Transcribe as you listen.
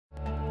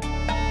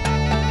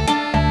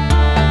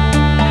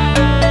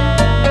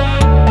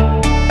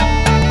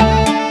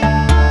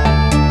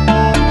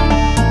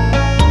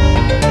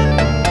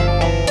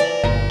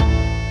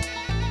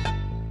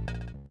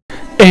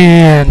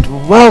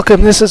And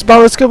welcome, this is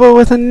Scuba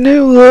with a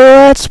new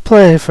Let's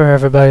Play for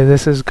everybody.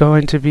 This is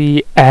going to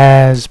be,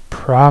 as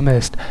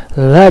promised,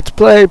 Let's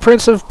Play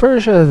Prince of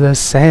Persia, The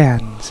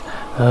Sands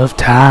of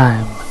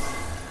Time.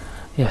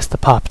 Yes, the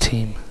pop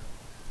team.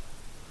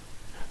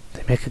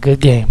 They make a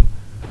good game.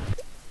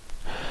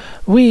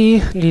 We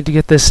need to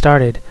get this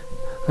started.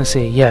 Let's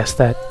see, yes,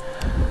 that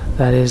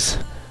is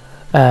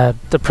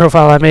the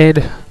profile I made.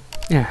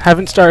 Yeah,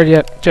 haven't started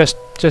yet, just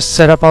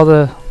set up all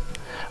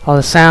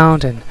the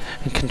sound and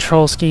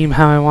control scheme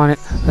how I want it.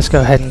 Let's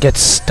go ahead and get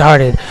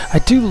started. I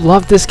do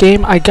love this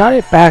game. I got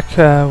it back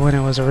when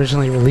it was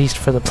originally released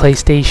for the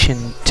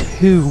PlayStation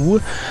 2.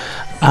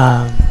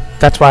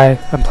 That's why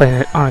I'm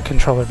playing it on a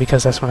controller,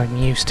 because that's what I'm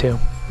used to.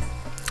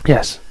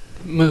 Yes,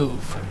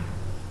 move.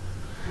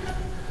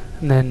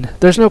 And then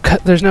there's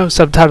no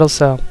subtitles,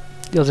 so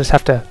you'll just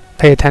have to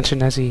pay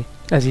attention as he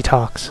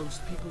talks.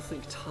 Most people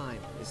think time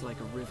is like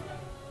a river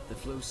that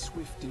flows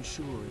swift and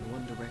sure in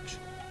one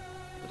direction.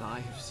 But I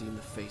have seen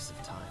the face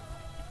of time,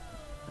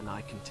 and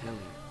I can tell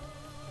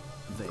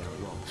you, they are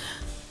wrong.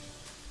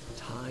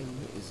 Time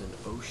is an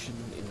ocean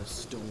in a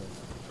storm.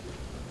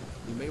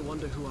 You may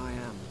wonder who I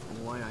am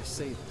and why I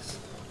say this.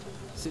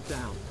 Sit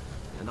down,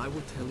 and I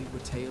will tell you a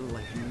tale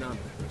like none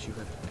that you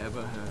have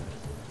ever heard.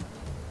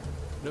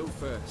 Know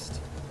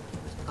first,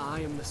 that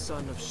I am the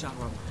son of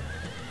Shahram,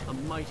 a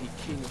mighty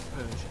king of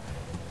Persia.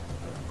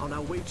 On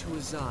our way to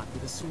Azad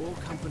with a small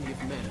company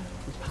of men,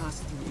 we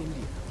passed through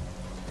India,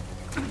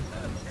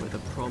 where the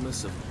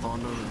promise of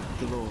honor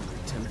and glory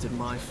tempted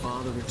my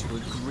father into a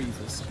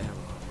grievous error.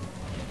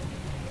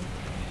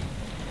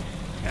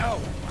 No,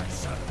 my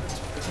son.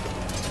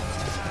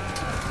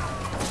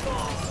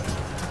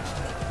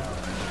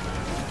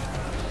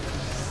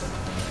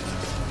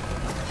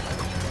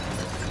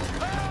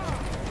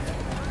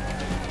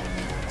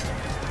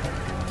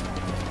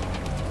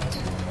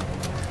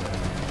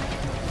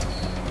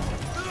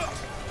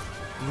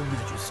 Your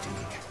Majesty,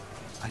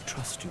 I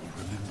trust you will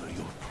remember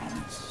your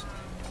promise.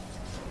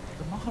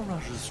 The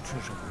Maharaja's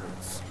treasure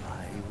vaults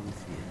lie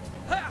within.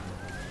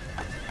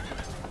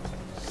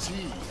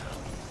 See how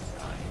he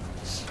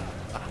fights.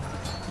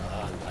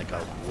 Like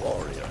a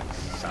warrior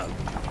son.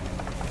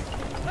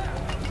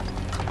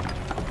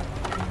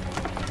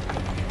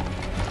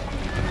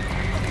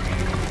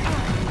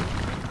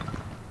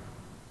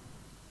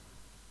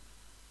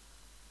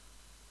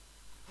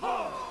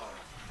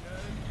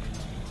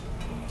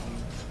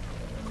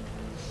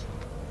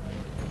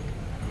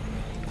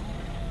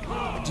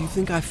 Do you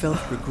think I felt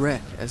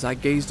regret as I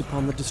gazed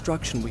upon the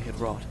destruction we had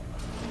wrought?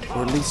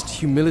 Or at least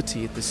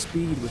humility at the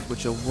speed with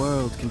which a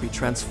world can be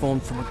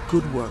transformed from a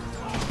good world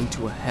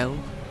into a hell?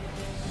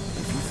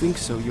 If you think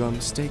so, you are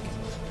mistaken.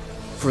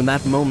 For in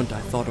that moment I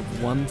thought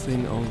of one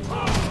thing only.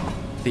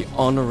 The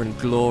honor and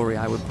glory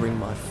I would bring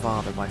my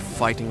father by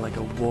fighting like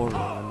a warrior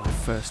in my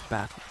first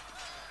battle.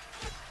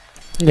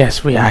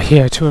 Yes, we are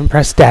here to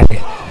impress Daddy.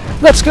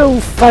 Let's go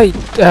fight.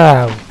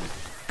 Oh,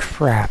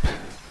 crap.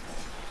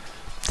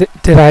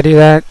 Did I do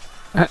that?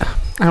 I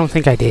don't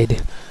think I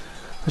did.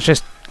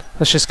 Let's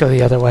just go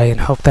the other way and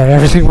hope that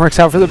everything works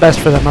out for the best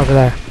for them over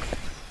there.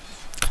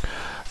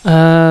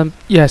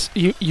 Yes,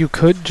 you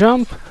could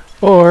jump,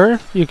 or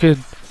you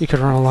could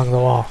run along the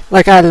wall,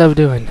 like I love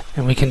doing,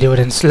 and we can do it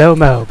in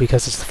slow-mo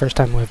because it's the first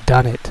time we've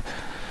done it.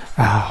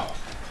 Ow.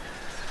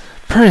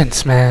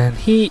 Prince, man,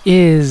 he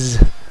is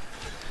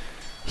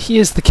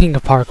the king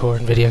of parkour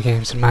in video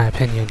games, in my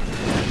opinion.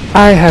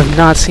 I have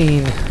not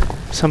seen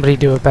somebody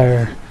do it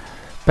better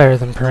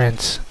than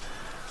Prince.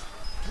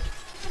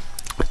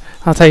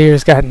 I'll tell you,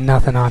 he's got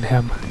nothing on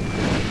him.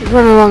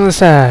 Run along the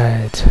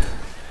side.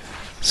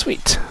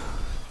 Sweet.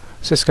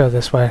 Let's just go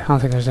this way. I don't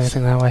think there's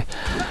anything that way.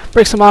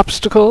 Break some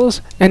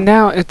obstacles, and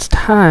now it's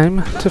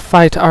time to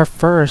fight our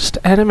first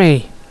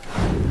enemy.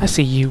 I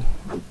see you.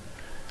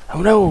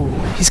 Oh no,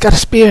 he's got a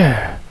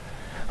spear.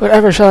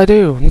 Whatever shall I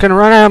do? I'm gonna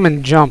run at him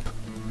and jump.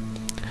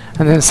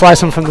 And then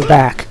slice him from the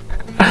back.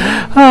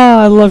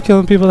 Ah, I love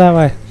killing people that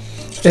way.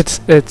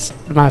 It's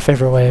my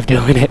favorite way of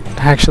doing it,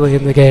 actually,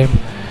 in the game.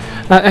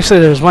 Actually,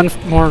 there's one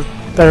more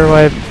better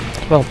way.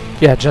 Well,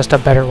 yeah, just a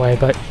better way,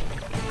 but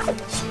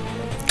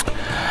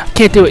I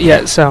can't do it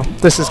yet, so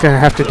this is gonna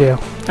have to do.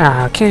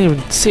 Ah, I can't even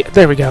see it.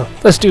 There we go.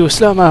 Let's do a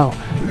slow-mo.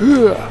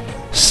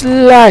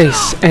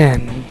 Slice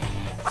and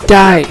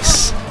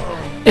dice.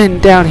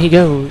 And down he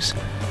goes.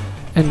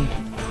 And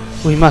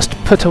we must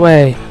put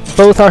away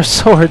both our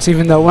swords,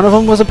 even though one of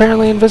them was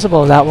apparently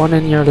invisible. That one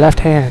in your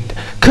left hand.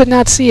 Could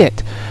not see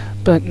it.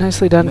 But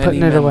nicely done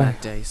putting it away. Many men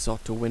that day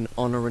sought to win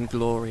honor and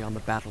glory on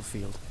the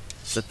battlefield,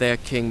 that their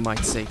king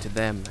might say to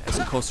them, as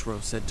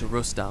Khosrow said to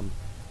Rustam,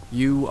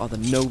 "You are the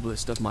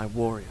noblest of my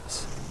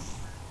warriors."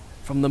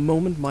 From the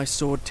moment my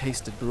sword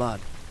tasted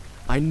blood,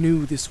 I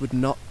knew this would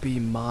not be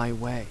my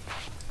way.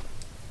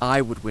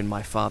 I would win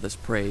my father's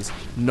praise,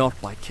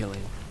 not by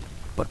killing,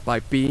 but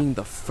by being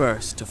the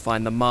first to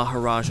find the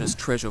Maharaja's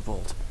treasure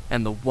vault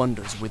and the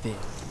wonders within.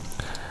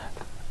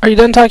 Are you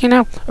done talking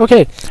now?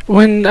 Okay.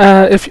 When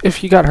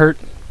if you got hurt,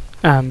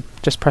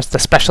 just press the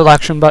special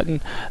action button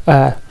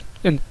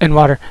in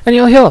water, and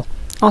you'll heal.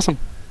 Awesome.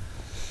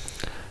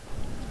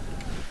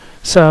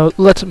 So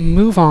let's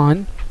move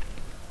on.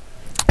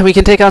 And we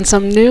can take on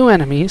some new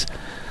enemies.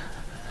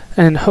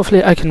 And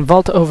hopefully I can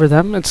vault over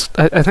them.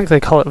 I think they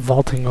call it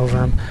vaulting over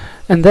them.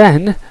 And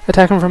then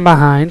attack them from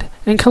behind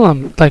and kill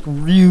them like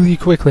really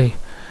quickly.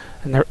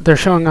 And they're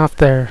showing off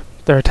their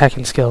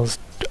attacking skills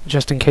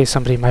just in case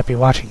somebody might be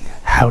watching.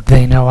 How'd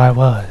they know I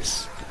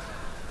was?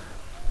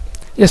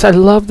 Yes, I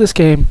love this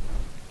game.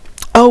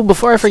 Oh,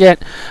 before I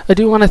forget, I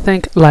do want to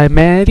thank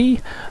Limeri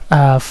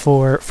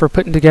for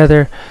putting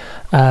together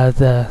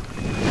the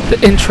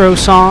intro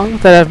song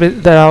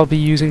that I'll be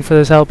using for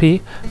this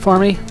LP for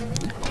me.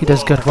 He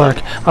does good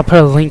work. I'll put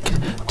a link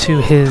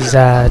to his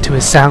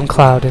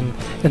SoundCloud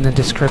in the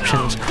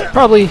descriptions.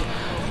 Probably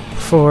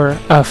for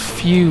a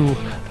few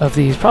of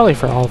these, probably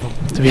for all of them,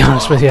 to be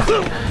honest with you.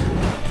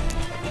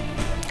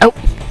 Oh,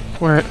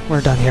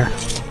 we're done here.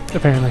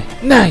 Apparently.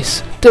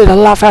 Nice! Did a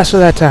lot faster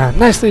that time.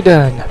 Nicely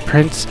done,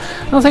 Prince.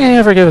 I don't think he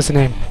ever gave us a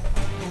name.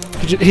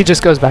 He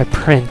just goes by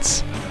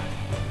Prince.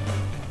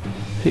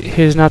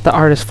 He's not the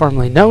artist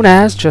formerly known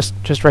as,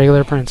 just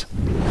regular Prince.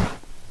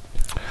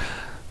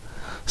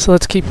 So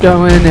let's keep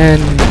going,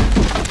 and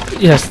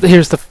yes,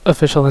 here's the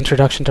official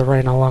introduction to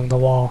Rain Along the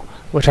Wall,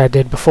 which I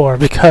did before,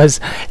 because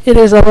it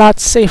is a lot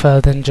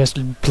safer than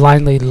just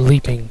blindly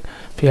leaping,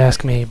 if you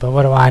ask me, but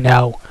what do I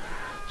know?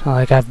 It's not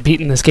like I've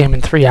beaten this game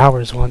in 3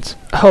 hours once.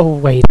 Oh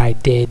wait, I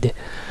did.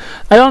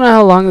 I don't know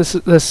how long this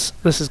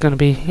is going to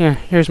be. Here,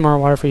 here's more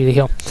water for you to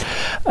heal.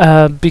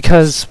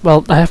 Because,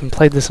 well, I haven't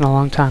played this in a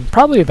long time.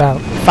 Probably about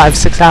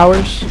 5-6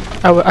 hours,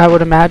 I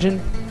would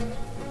imagine.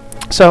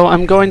 So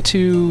I'm going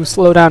to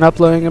slow down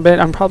uploading a bit.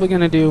 I'm probably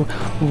going to do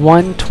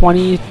one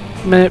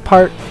 20-minute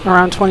part,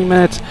 around 20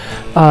 minutes.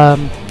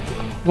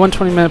 One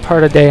 20-minute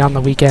part a day on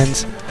the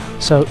weekends.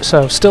 So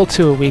still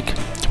 2 a week.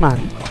 Come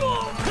on.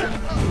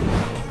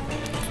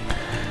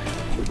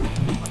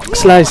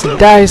 Slice and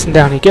dice, and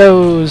down he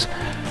goes.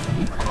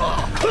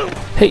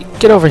 Hey,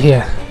 get over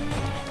here.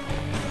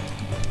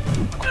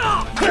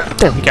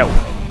 There we go.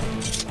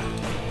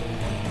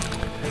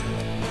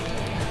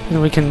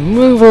 And we can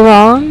move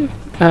along.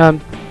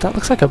 That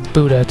looks like a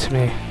Buddha to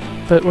me.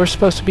 But we're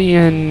supposed to be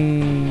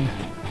in...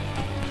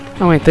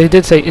 Oh wait, they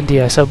did say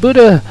India, so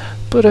Buddha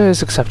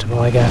is acceptable,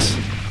 I guess.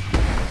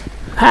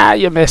 Ha,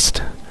 you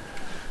missed.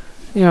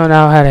 You don't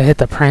know how to hit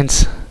the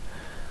prince.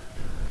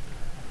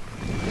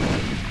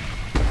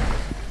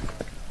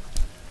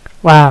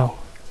 Wow.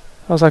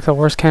 That was like the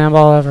worst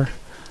cannonball ever.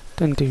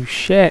 Didn't do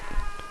shit.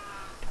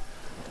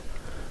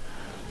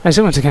 I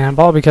assume it's a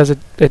cannonball because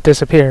it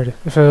disappeared.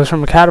 If it was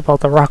from a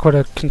catapult, the rock would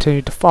have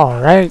continued to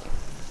fall, right?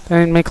 They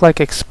didn't make like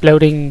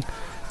exploding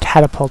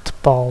catapult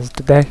balls,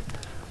 did they?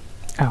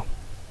 Oh.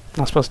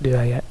 Not supposed to do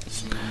that yet.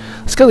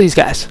 Let's kill these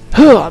guys.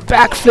 Huh,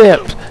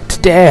 backflip to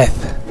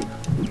death.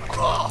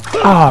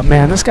 Oh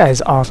man, this guy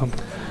is awesome.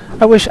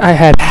 I wish I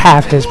had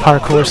half his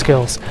parkour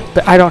skills,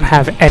 but I don't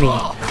have any.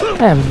 I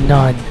have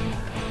none.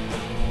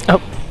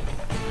 Oh.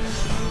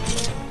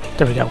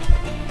 There we go.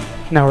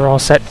 Now we're all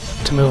set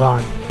to move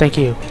on. Thank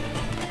you.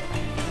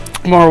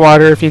 More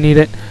water if you need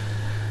it.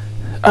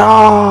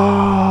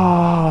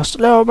 Oh,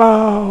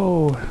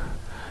 slow-mo.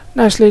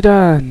 Nicely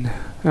done.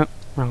 Oh,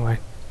 wrong way.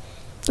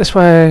 This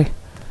way.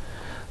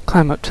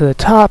 Climb up to the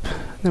top.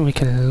 Then we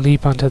can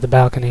leap onto the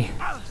balcony.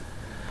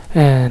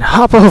 And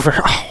hop over.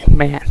 Oh,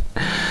 man.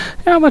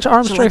 You know how much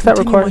arm strength that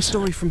requires? My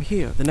story from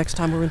here the next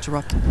time we're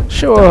interrupted.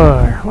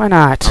 Sure, why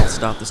not? I'll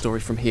start the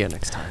story from here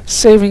next time.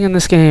 Saving in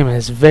this game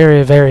is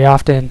very, very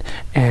often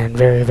and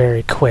very,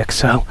 very quick,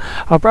 so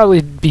I'll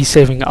probably be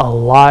saving a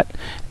lot.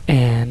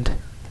 And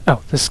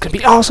oh, this is gonna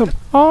be awesome!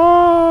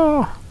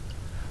 Oh,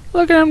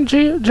 look at him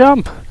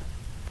jump!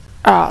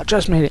 Ah,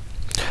 just made it.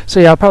 So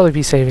yeah, I'll probably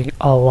be saving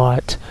a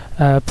lot.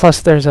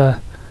 Plus, there's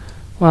a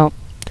little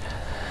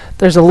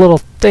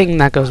thing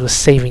that goes with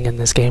saving in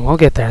this game. We'll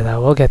get there, though.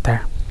 We'll get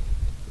there.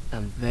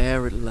 And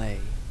there it lay,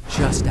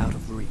 just out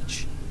of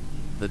reach,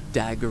 the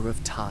dagger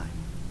of time.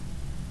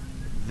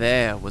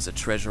 There was a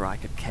treasure I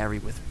could carry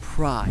with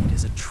pride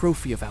as a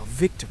trophy of our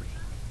victory.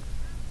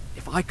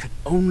 If I could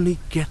only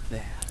get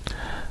there.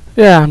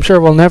 Yeah, I'm sure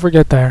we'll never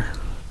get there.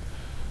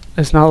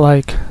 It's not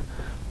like...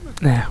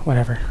 Nah,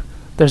 whatever.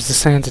 There's the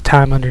sands of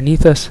time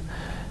underneath us,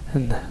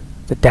 and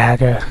the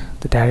dagger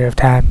of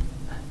time.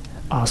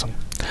 Awesome.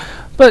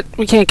 But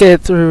we can't get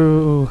it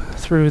through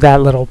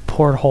that little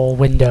porthole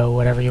window,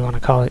 whatever you want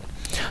to call it.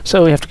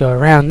 So we have to go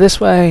around this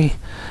way.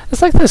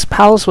 It's like this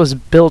palace was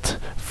built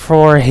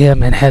for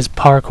him and his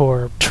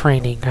parkour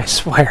training, I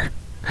swear.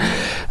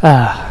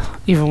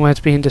 Even when it's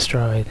being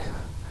destroyed.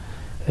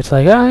 It's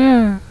like, oh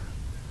yeah.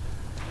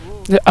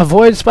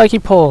 Avoid spiky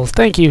poles.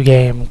 Thank you,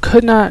 game.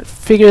 Could not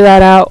figure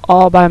that out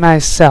all by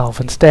myself.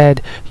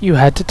 Instead, you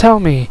had to tell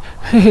me.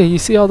 You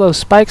see all those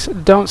spikes?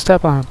 Don't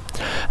step on them.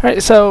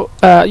 Alright, so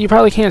you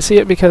probably can't see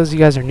it because you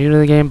guys are new to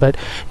the game, but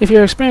if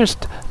you're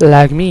experienced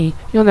like me,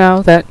 you'll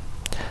know that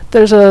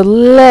there's a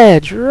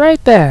ledge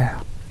right there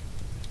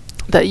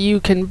that you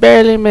can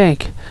barely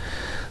make.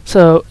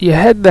 So you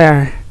head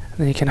there, and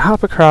then you can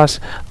hop across.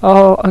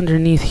 All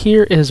underneath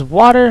here is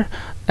water.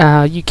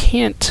 You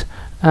can't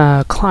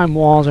climb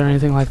walls or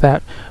anything like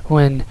that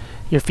when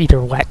your feet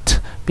are wet,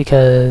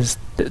 because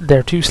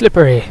they're too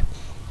slippery.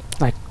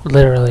 Like,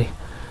 literally.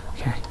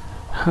 Okay.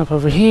 Hop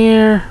over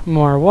here.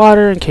 More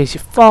water in case you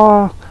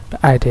fall.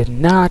 But I did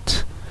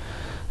not.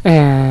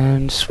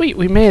 And sweet,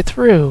 we made it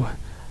through.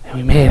 And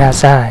we made it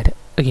outside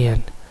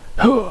again.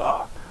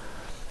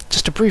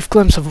 Just a brief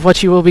glimpse of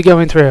what you will be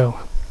going through.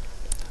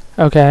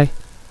 Okay.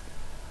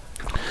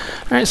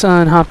 Alright, so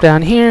then hop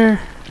down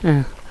here.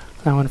 That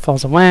one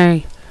falls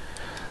away.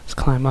 Let's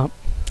climb up.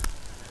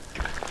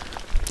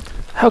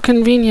 How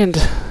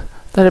convenient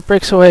that it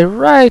breaks away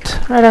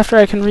right after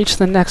I can reach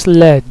the next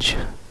ledge.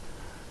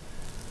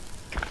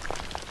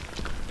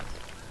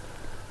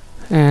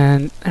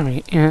 And I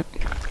mean, yeah.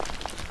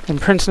 And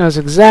Prince knows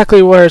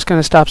exactly where it's going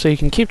to stop, so you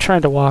can keep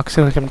trying to walk.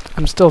 See, like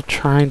I'm still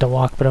trying to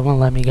walk, but it won't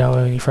let me go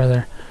any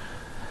further.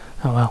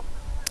 Oh well.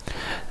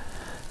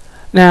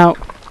 Now,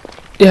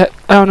 yeah,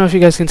 I don't know if you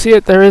guys can see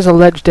it. There is a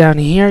ledge down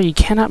here. You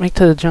cannot make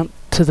the jump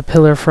to the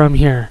pillar from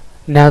here.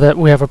 Now that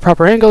we have a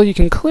proper angle, you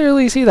can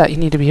clearly see that. You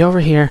need to be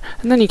over here,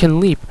 and then you can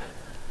leap.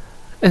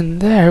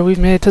 And there, we've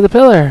made it to the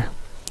pillar.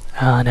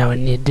 Now we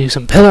need to do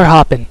some pillar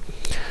hopping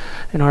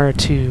in order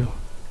to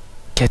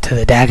get to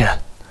the dagger.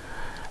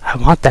 I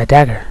want that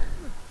dagger.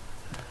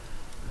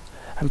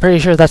 I'm pretty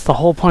sure that's the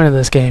whole point of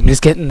this game, is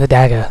getting the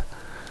dagger.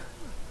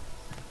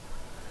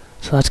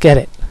 So let's get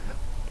it.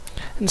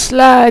 And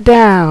slide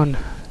down.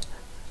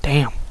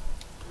 Damn.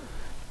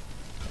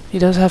 He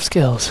does have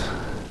skills.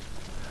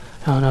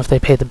 I don't know if they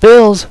pay the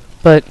bills,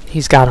 but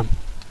he's got them.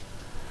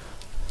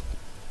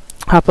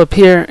 Hop up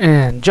here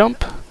and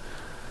jump.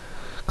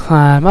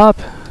 Climb up.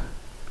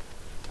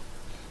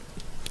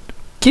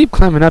 Keep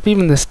climbing up.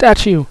 Even the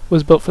statue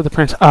was built for the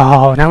prince.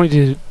 Oh, now we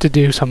need to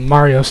do some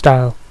Mario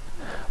style.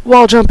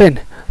 Wall jumping.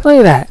 Look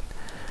at that.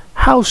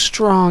 How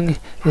strong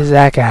is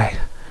that guy?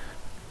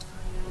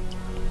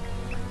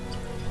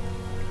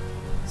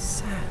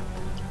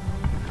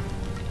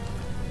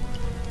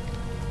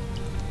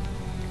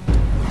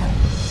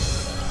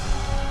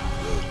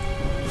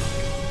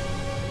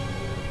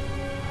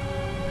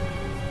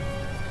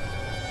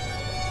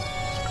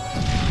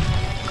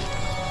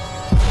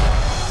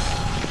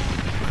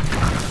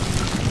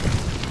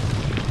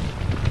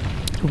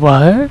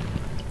 What?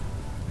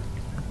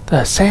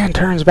 The sand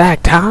turns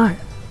back time?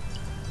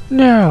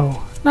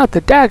 No, not the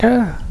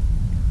dagger.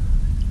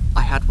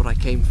 I had what I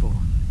came for.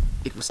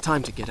 It was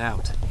time to get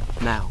out.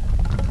 Now.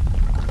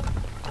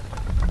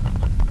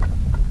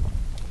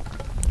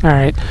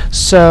 Alright,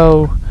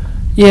 so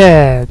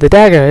yeah, the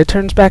dagger, it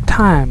turns back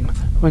time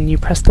when you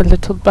press the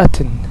little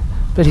button.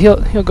 But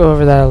he'll go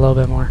over that a little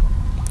bit more.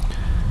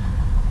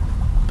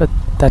 But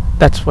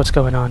that's what's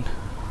going on.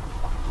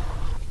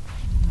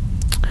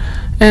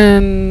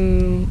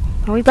 And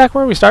are we back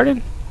where we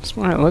started? That's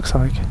what it looks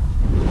like.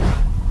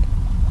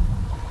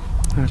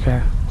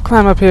 Okay.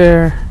 Climb up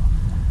here.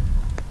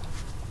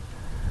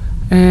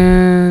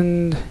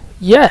 And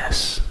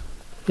yes.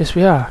 Yes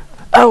we are.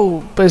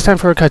 Oh, but it's time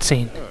for a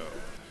cutscene.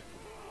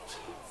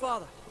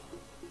 Father,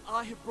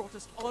 I have brought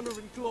us honor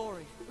and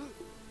glory.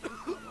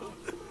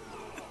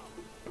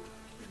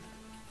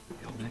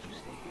 Your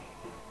Majesty,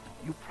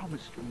 you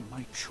promised me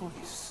my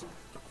choice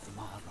of the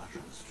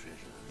Maharaja's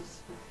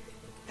treasures.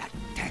 That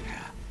dagger.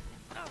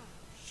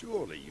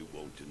 Surely you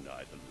won't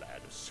deny the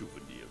lad a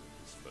souvenir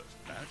of his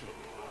first battle.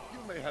 You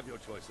may have your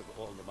choice of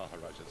all the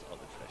Maharaja's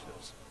other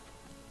treasures.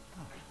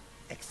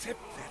 Except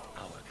that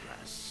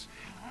hourglass.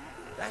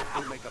 That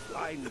will make a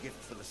fine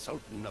gift for the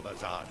Sultan of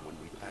Azad when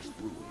we pass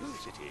through his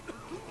city.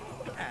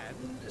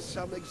 And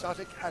some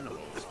exotic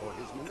animals for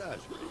his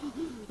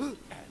menagerie.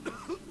 And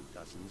a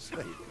dozen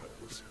slave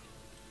girls.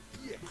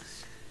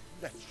 Yes,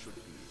 that should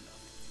be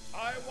enough.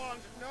 I want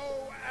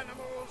no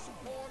animals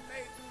or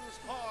maidens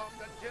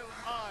harmed until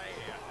I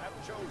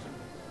have chosen.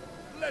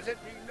 Let it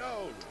be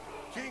known,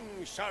 King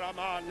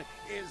Sharaman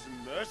is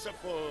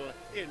merciful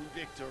in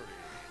victory.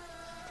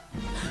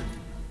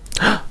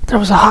 There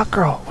was a hot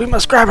girl. We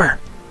must grab her.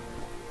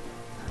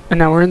 And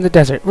now we're in the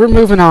desert. We're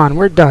moving on.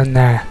 We're done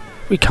there.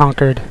 We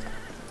conquered.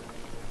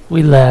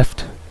 We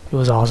left. It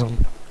was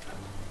awesome.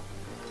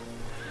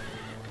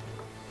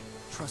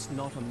 Trust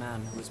not a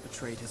man who has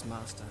betrayed his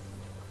master,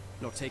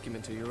 nor take him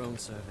into your own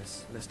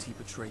service, lest he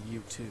betray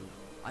you too.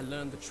 I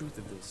learned the truth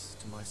of this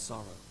to my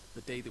sorrow,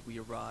 the day that we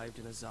arrived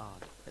in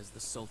Azad as the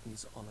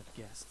Sultan's honored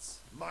guests.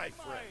 My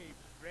friend.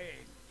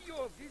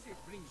 Your visit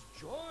brings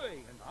joy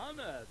and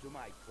honor to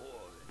my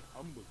poor and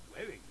humble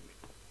dwelling.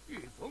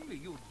 If only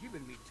you'd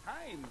given me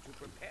time to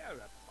prepare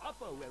a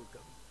proper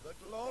welcome. The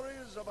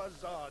glories of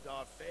Azad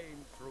are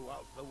famed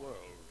throughout the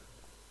world.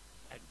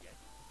 And yet,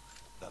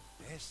 the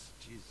best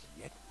is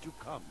yet to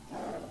come.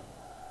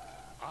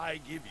 I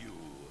give you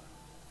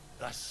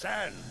the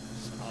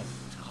sands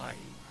of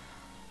time.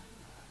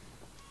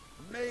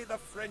 May the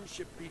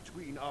friendship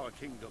between our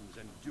kingdoms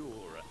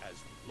endure as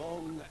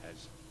long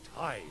as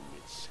time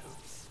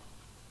itself.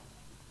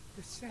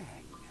 The sand,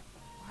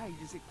 why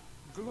does it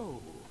glow?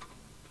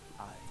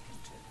 I can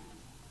tell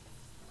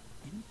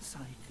you.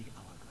 Inside the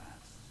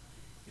hourglass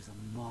is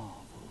a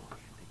marvel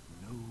that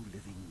no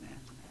living man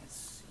has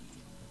seen.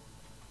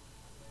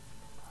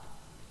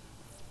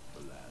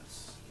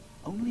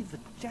 Only the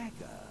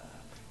dagger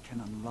can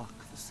unlock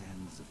the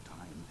sands of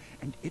time,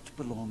 and it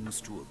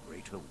belongs to a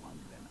greater one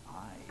than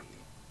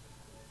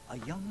I. A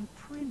young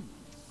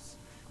prince,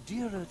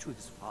 dearer to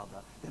his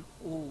father than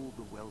all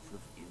the wealth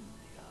of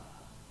India.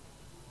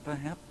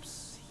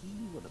 Perhaps he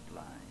will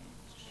oblige.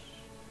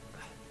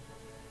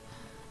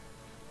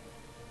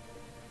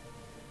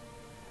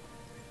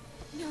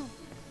 No.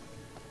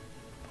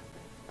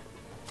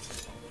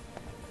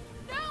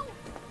 No!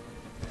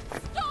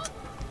 Stop!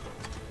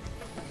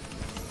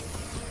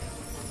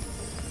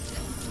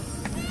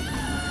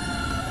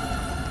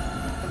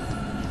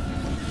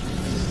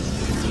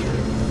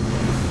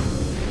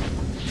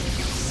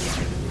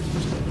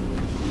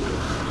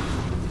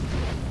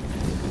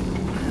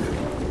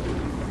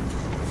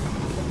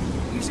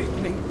 Is it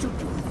meant to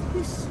do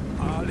this?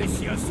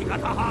 Alicia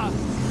Sigataha!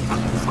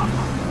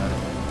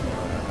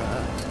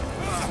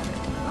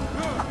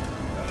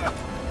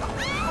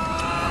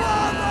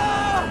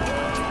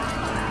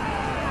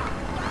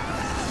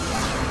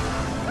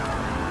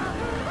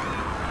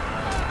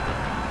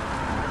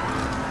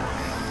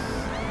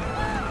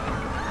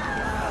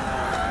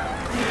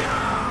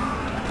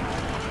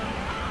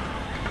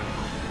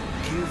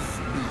 Give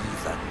me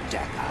the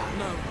dagger.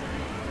 No.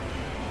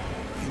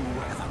 You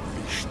have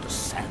unleashed the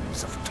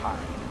sands of time.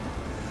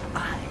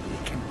 I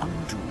can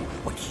undo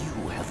what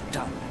you have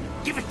done.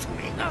 Give it to me.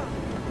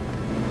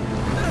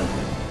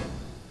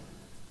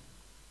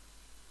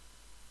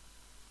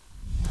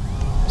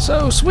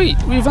 So sweet,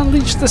 we've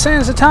unleashed the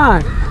sands of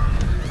time.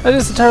 That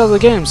is the title of the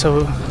game,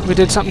 so we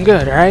did something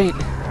good, right?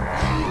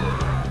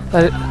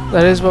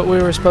 That is what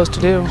we were supposed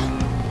to do.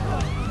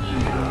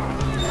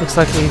 Looks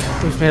like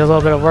we've made a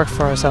little bit of work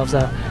for ourselves,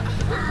 though.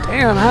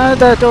 Damn, how did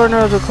that door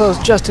know to close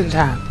just in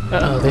time?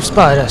 Uh-oh, they've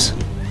spotted us.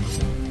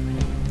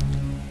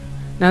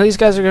 Now these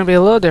guys are going to be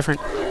a little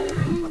different.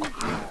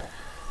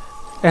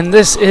 And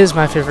this is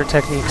my favorite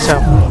technique,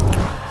 so...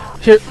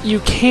 Here, you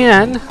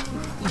can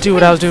do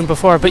what I was doing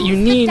before, but you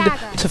need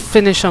to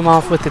finish them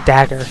off with the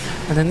dagger.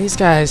 And then these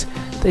guys,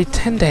 they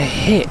tend to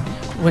hit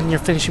when you're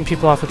finishing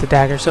people off with the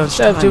dagger. So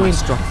instead of doing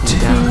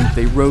down,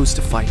 they rose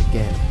to fight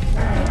again.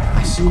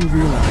 I soon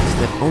realized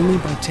that only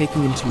by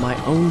taking into my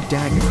own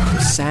dagger the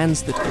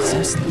sands that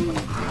possess them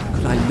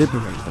could I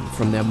liberate them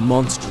from their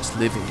monstrous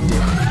living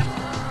death.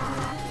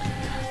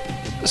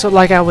 So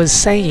like I was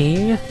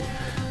saying,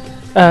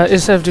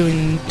 instead of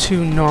doing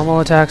 2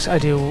 normal attacks, I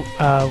do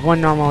 1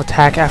 normal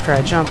attack after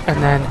I jump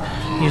and then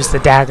use the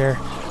dagger.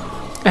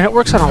 And it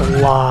works on a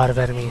lot of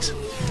enemies.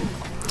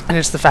 And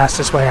it's the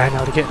fastest way I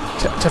know to get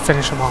to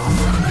finish them off.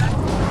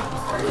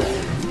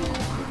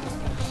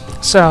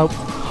 So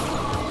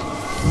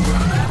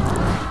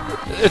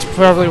it's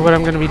probably what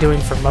I'm going to be doing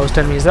for most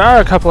enemies. There are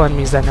a couple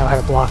enemies that know how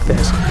to block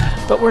this,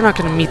 but we're not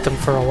going to meet them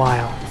for a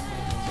while.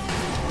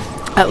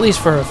 At least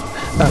for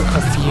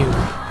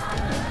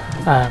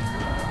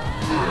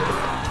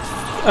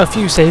a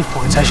few save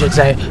points, I should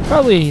say.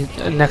 Probably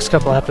the next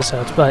couple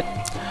episodes, but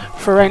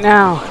for right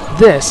now,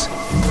 this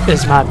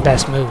is my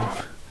best move.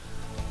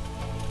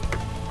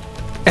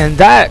 And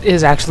that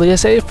is actually a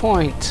save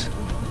point.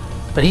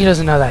 But he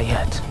doesn't know that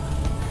yet.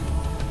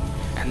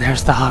 And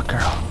there's the hot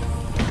girl.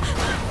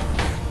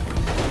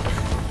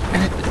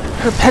 And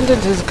her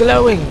pendant is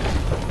glowing.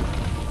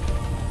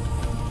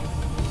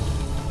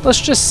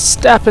 Let's just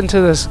step into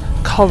this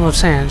column of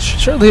sand.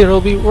 Surely it'll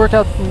work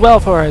out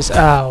well for us.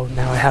 Oh,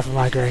 now I have a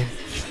migraine.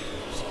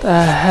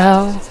 The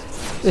hell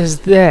is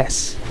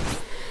this?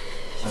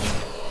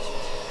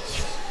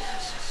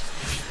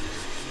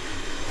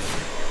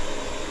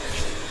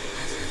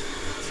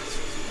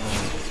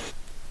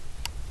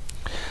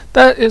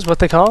 That is what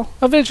they call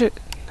a vision.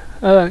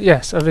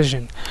 Yes, a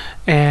vision.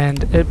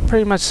 And it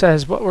pretty much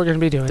says what we're going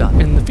to be doing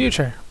in the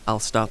future. I'll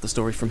start the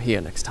story from here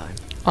next time.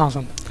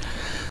 Awesome.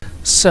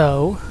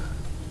 So,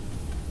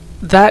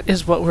 that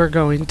is what we're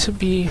going to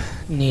be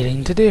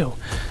needing to do.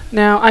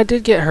 Now, I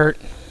did get hurt,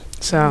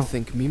 so... You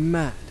think me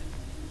mad?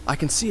 I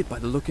can see it by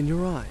the look in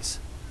your eyes.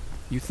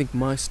 You think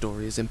my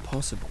story is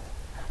impossible.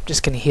 I'm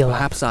just going to heal up.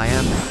 Perhaps I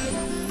am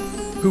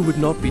mad. Who would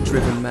not be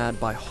driven mad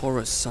by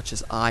horrors such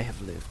as I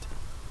have lived?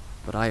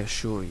 But I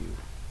assure you,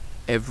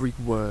 every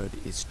word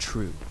is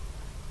true.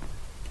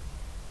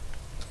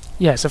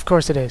 Yes, of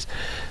course it is.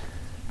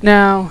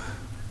 Now,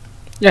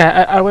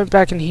 yeah, I went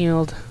back and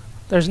healed.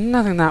 There's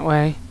nothing that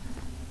way.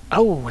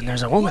 Oh, and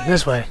there's a woman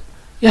this way.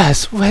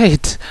 Yes,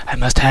 wait. I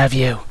must have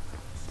you.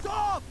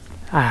 Stop!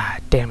 Ah,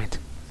 damn it.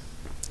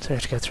 So I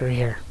have to go through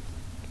here.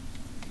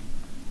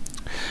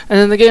 And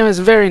then the game is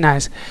very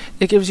nice.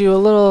 It gives you a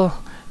little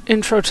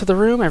intro to the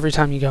room every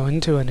time you go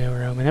into a new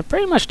room, and it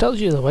pretty much tells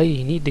you the way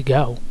you need to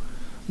go.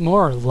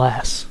 More or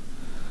less.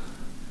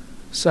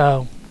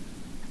 So,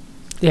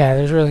 yeah,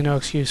 there's really no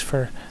excuse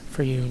for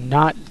you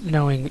not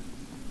knowing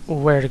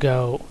where to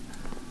go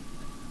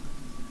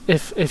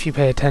if you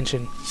pay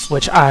attention,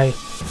 which I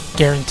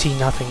guarantee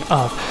nothing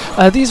of.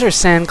 These are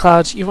sand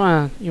clouds. You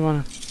wanna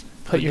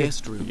put your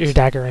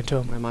dagger into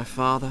them. Where my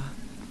father,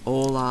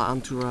 all our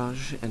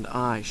entourage, and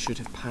I should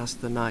have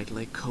passed the night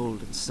lay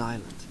cold and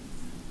silent.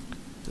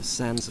 The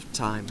sands of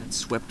time had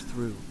swept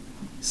through,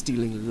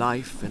 stealing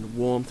life and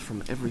warmth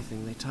from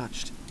everything they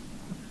touched.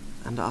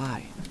 And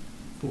I,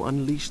 who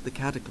unleashed the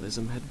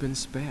cataclysm, had been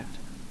spared.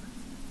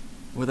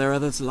 Were there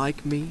others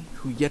like me,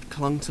 who yet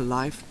clung to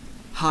life,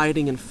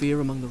 hiding in fear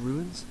among the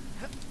ruins?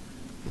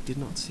 It did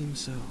not seem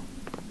so.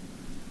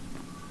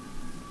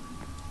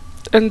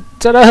 And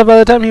ta-da, by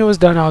the time he was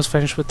done, I was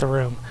finished with the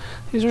room.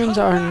 These rooms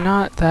are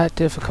not that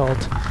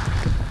difficult.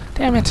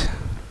 Damn it.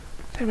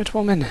 Damn it,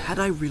 woman. Had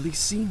I really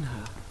seen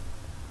her?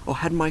 Or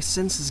had my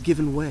senses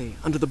given way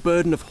under the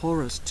burden of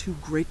horrors too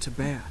great to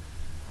bear,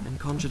 and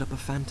conjured up a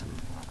phantom?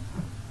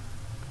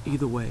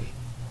 Either way,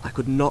 I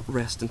could not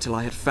rest until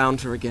I had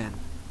found her again.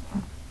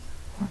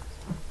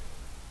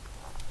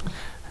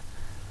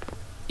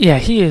 Yeah,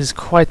 he is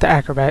quite the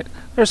acrobat.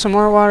 There's some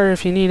more water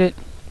if you need it.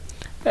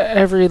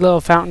 Every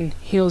little fountain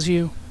heals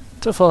you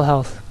to full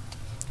health.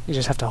 You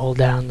just have to hold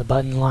down the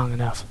button long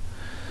enough.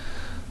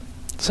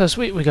 So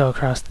sweet, we go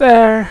across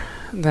there,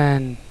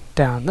 then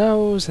down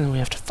those, and then we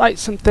have to fight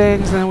some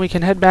things, and then we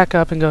can head back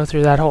up and go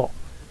through that hole.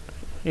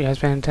 You guys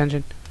paying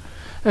attention?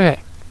 Okay.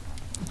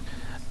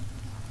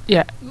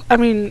 Yeah, I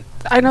mean,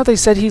 I know they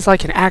said he's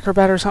like an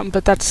acrobat or something,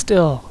 but that's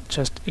still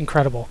just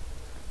incredible.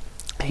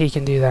 He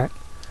can do that.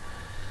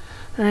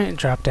 Alright,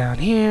 drop down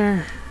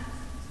here.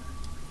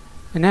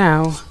 And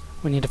now,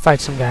 we need to fight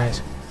some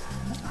guys.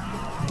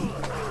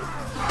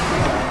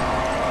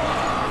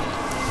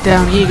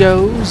 Down he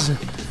goes.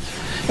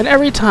 And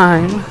every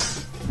time...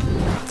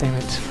 Damn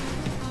it.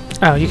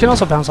 Oh, you can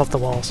also bounce off the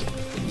walls.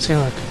 See,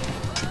 look.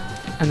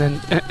 And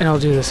then and it'll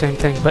do the same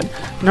thing. But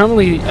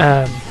normally,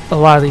 a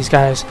lot of these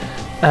guys,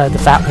 the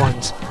fat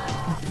ones,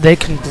 they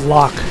can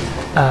block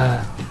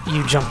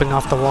you jumping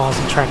off the walls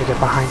and trying to get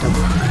behind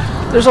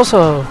them. There's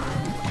also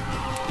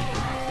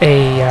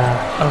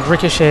a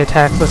ricochet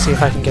attack. Let's see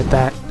if I can get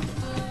that.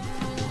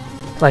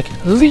 Like,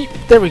 leap!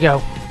 There we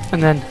go.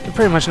 And then it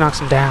pretty much knocks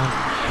him down.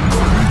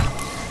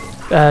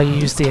 You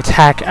use the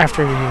attack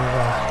after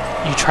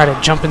you try to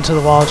jump into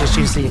the wall. Just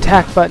use the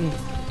attack button.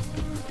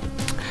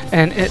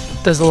 And it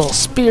does a little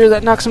spear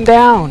that knocks him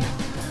down.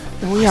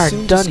 And we are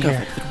done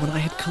here. That when I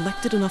had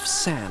collected enough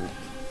sand,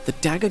 the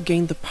dagger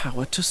gained the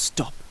power to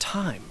stop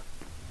time.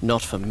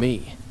 Not for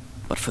me,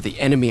 but for the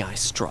enemy I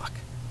struck.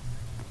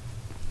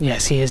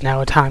 Yes, he is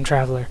now a time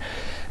traveler.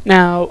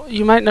 Now,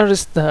 you might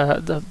notice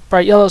the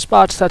bright yellow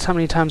spots. That's how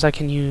many times I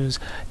can use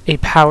a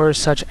power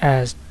such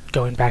as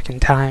going back in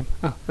time.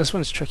 Oh, this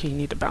one's tricky. You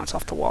need to bounce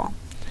off the wall.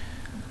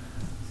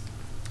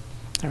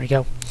 There we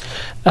go.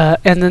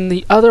 And then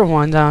the other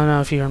ones, I don't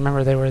know if you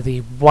remember, they were the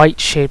white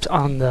shapes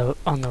on the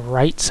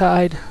right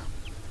side.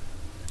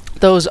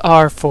 Those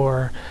are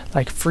for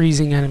like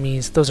freezing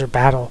enemies. Those are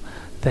battle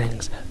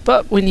things.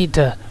 But we need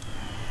to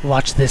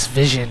watch this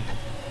vision.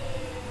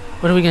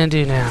 What are we gonna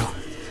do now?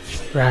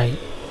 Right.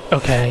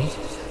 Okay.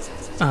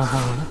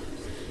 Uh-huh.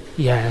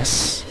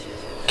 Yes.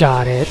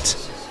 Got it.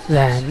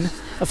 Then,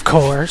 of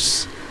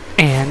course.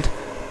 And,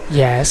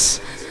 yes.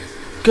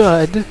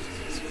 Good.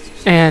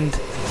 And,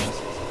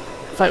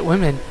 fight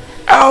women.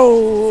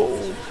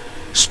 Ow!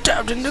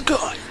 Stabbed in the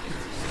gut.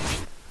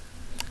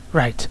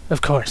 Right,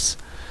 of course.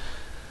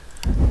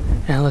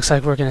 And it looks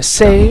like we're gonna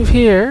save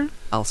here.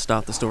 I'll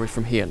start the story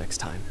from here next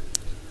time.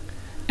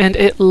 And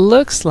it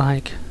looks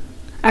like...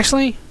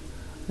 Actually,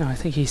 no, I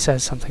think he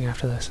says something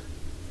after this.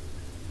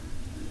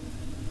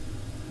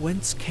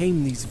 Whence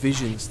came these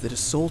visions that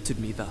assaulted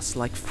me thus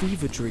like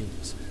fever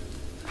dreams?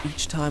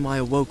 Each time I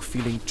awoke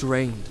feeling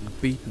drained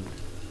and beaten,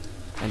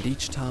 and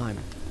each time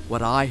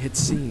what I had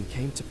seen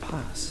came to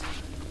pass,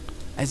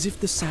 as if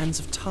the sands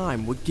of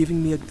time were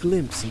giving me a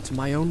glimpse into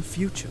my own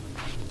future.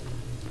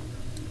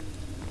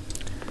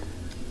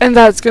 And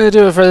that's going to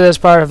do it for this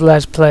part of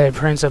Let's Play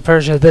Prince of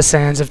Persia, The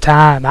Sands of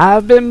Time.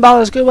 I've been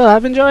Ballas Goodwill.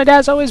 I've been joined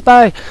as always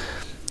by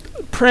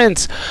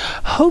Prince.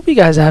 Hope you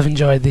guys have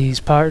enjoyed these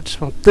parts.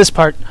 Well, this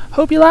part.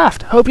 Hope you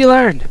laughed. Hope you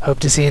learned.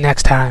 Hope to see you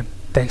next time.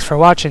 Thanks for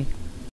watching.